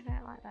 I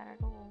don't like that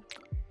at all.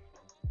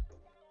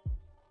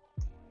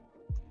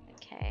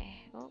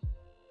 Okay. Oh.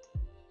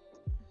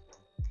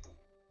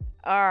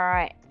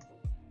 Alright.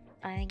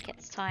 I think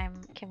it's time.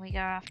 Can we go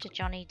after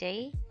Johnny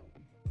D?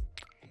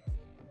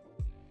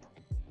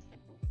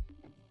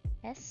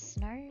 Yes?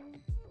 No?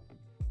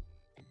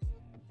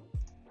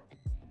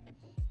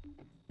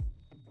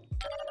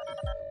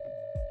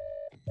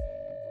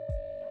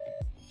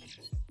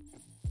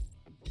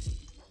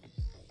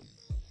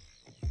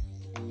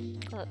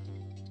 Look.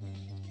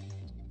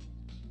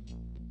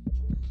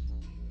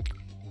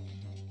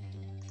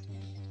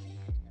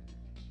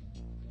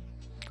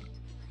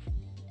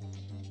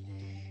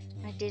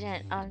 I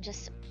didn't. I'm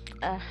just.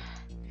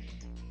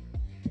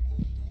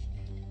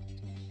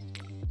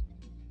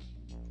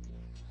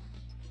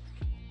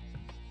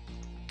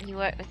 You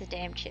work with the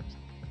damn chips.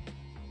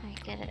 I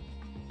get it.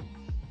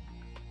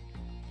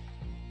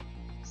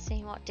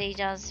 See what D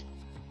does.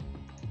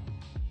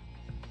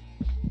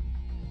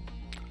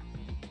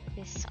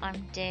 Yes,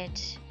 I'm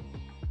dead.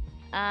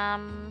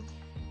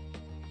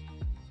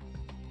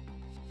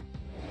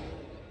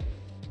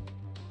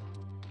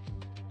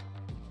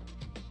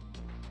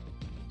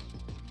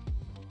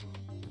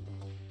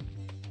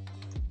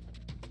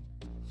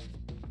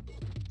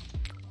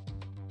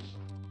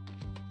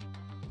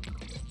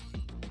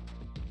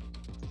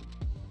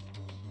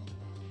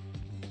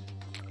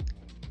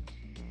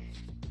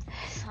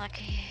 It's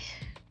like...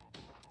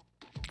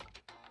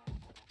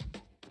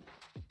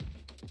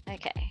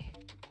 Okay.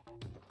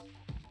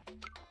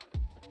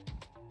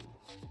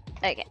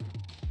 Okay.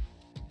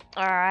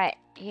 Alright,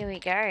 here we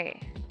go.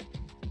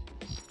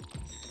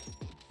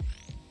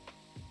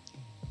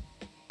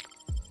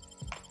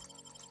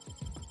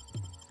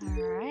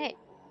 Alright.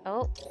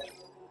 Oh.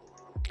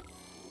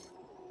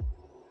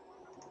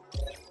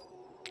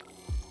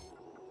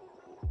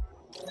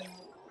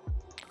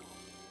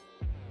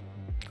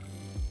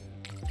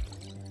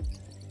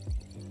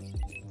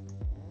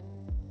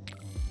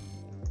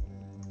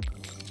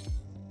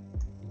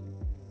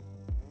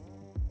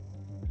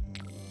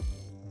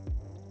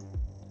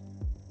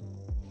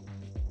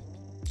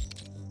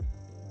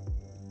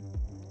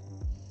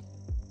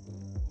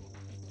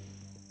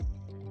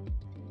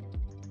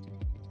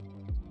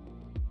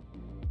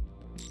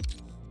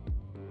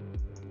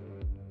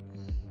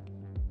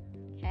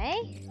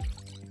 Okay.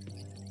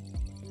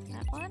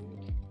 That one.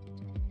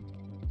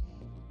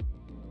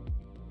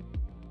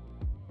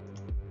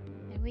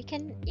 And we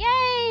can...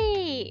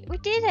 Yay! We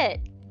did it!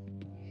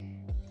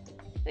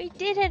 We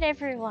did it,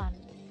 everyone!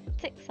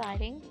 It's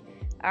exciting.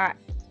 Alright.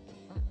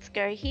 Let's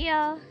go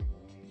here.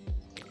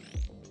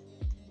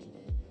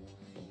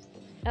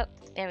 Oh,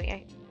 there we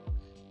go.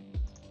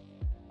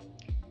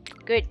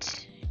 Good.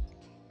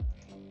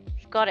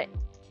 We've got it.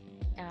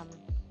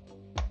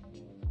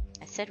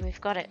 I said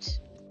we've got it.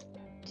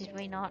 Did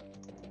we not?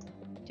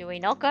 Do we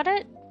not got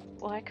it?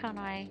 Why can't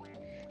I?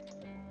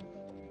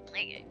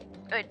 Okay,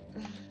 good.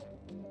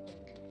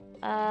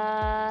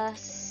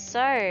 So.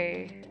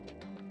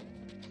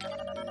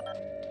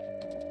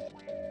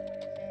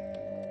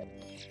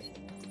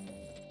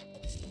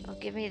 Oh,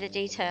 give me the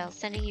details.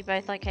 Sending you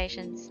both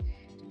locations.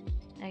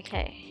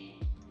 Okay.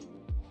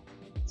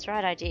 That's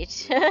right, I did.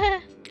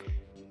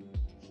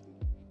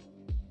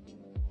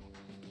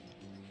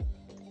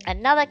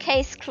 Another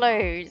case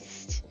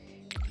closed.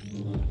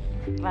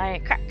 My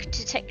crack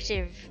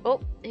detective.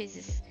 Oh, who's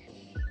this?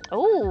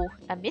 Oh,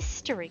 a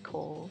mystery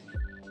call.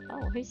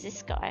 Oh, who's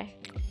this guy?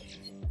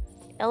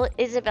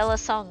 Isabella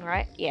Song,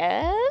 right?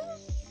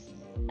 Yes?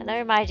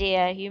 Hello, my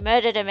dear. You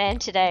murdered a man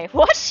today.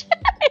 What?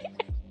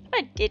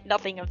 I did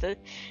nothing of the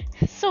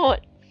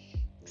sort.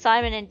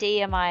 Simon and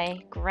Dee are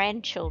my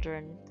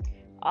grandchildren.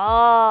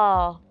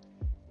 Oh.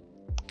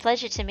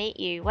 Pleasure to meet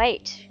you.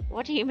 Wait,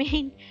 what do you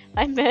mean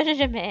I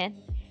murdered a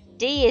man?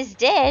 Dee is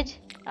dead?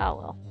 Oh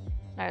well.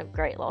 No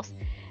great loss.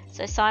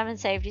 So Simon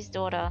saved his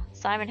daughter.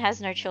 Simon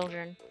has no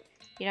children.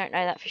 You don't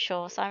know that for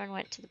sure. Simon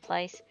went to the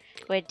place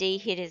where Dee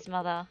hid his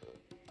mother.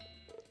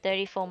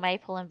 34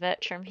 Maple and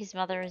Bertram. His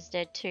mother is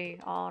dead too.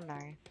 Oh no.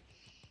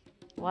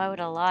 Why would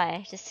I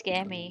lie? To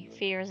scare me.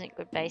 Fear isn't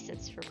good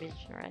basis for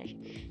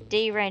visionary.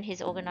 Dee ran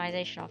his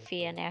organization on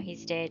fear. Now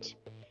he's dead.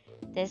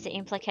 There's the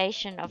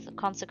implication of the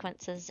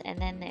consequences, and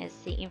then there's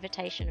the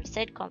invitation of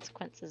said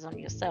consequences on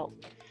yourself.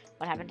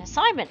 What happened to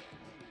Simon?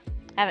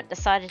 Haven't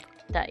decided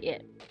that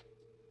yet.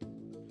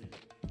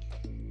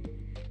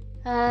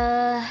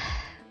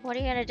 What are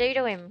you gonna do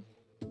to him?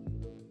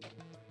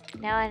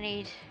 Now I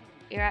need...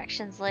 Your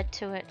actions led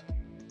to it.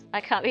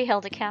 I can't be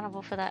held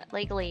accountable for that.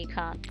 Legally you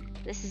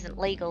can't. This isn't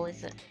legal,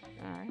 is it?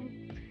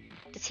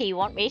 Does he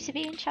want me to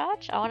be in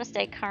charge? I want to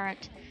stay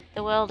current.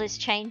 The world is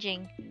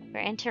changing. We're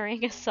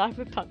entering a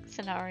cyberpunk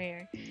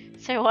scenario.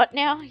 So what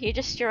now? You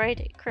destroyed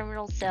a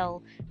criminal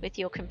cell with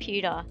your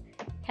computer.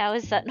 How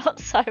is that not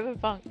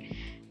cyberpunk?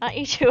 Aren't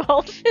you too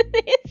old for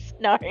this?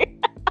 No.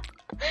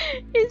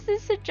 Is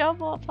this a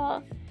job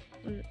offer?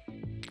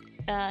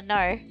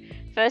 No.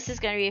 First is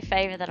going to be a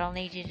favour that I'll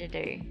need you to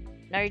do.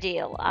 No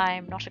deal.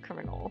 I'm not a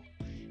criminal.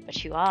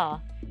 But you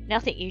are.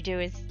 Nothing you do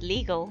is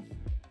legal.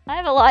 I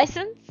have a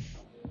license.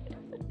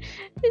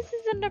 This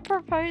isn't a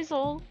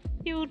proposal.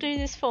 You will do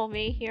this for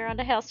me. You're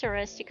under house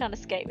arrest. You can't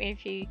escape me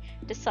if you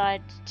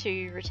decide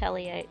to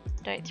retaliate.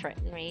 Don't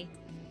threaten me.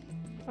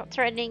 I'm not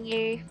threatening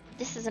you.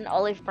 This is an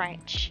olive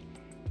branch.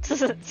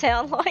 Doesn't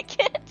sound like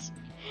it.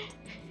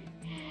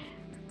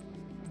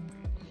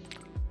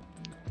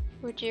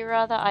 Would you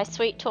rather I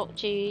sweet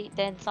talked you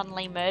than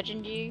suddenly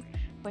murdered you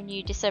when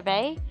you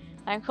disobey?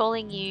 I'm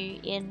calling you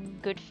in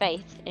good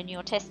faith and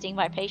you're testing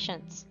my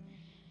patience.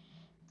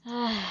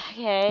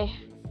 Okay.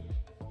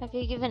 Have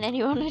you given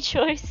anyone a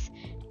choice?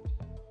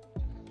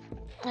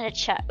 I had a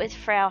chat with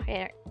Frau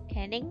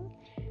Henning.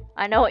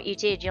 I know what you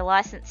did. Your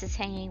license is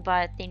hanging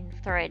by a thin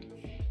thread.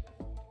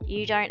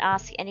 You don't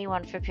ask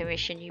anyone for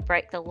permission. You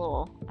break the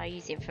law. I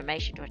use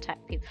information to attack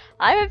people.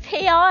 I'm a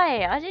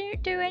PI. I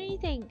didn't do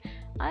anything.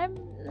 I'm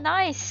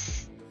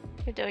nice.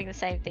 You're doing the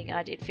same thing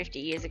I did 50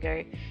 years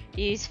ago.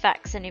 You use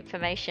facts and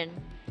information.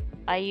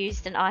 I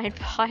used an iron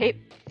pipe.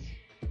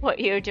 What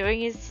you're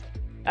doing is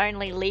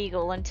only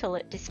legal until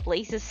it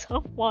displeases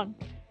someone.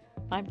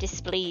 I'm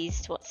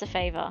displeased. What's the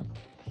favour?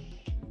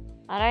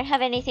 I don't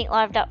have anything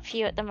lined up for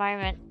you at the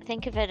moment.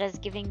 Think of it as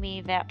giving me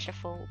a voucher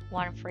for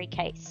one free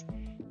case,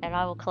 and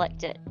I will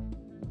collect it.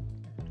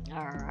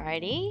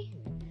 Alrighty.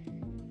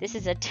 This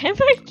is a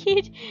demo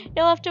kid.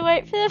 You'll have to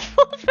wait for the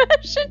full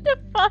version to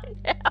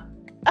find out.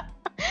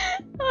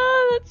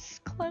 Oh, that's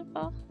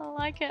clever. I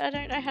like it. I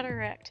don't know how to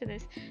react to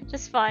this.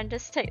 Just fine.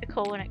 Just take the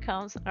call when it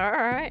comes.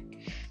 Alright.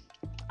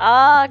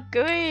 Ah,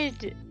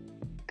 good.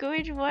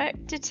 Good work,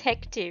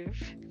 detective.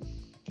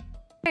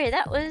 So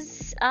that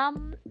was a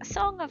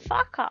song of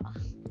Farca.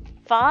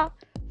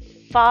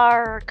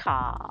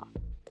 Farca.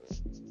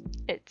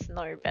 It's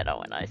no better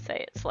when I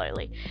say it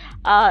slowly.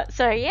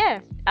 So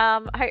yeah,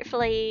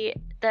 hopefully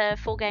the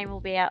full game will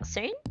be out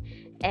soon,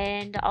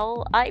 and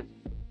I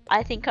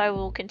think I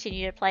will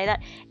continue to play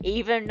that,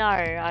 even though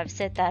I've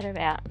said that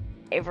about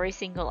every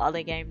single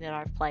other game that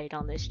I've played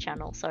on this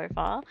channel so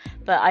far.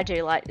 But I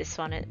do like this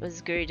one. It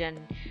was good, and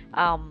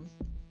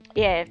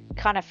yeah,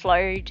 kind of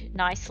flowed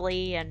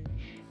nicely, and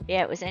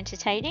yeah, it was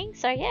entertaining.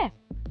 So yeah,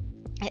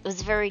 it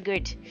was very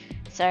good.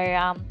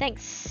 So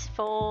thanks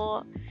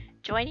for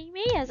joining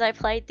me as I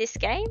played this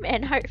game,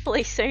 and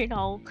hopefully soon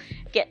I'll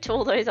get to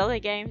all those other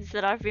games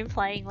that I've been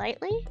playing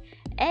lately,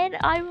 and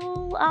I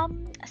will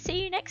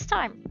see you next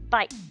time.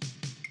 Bye.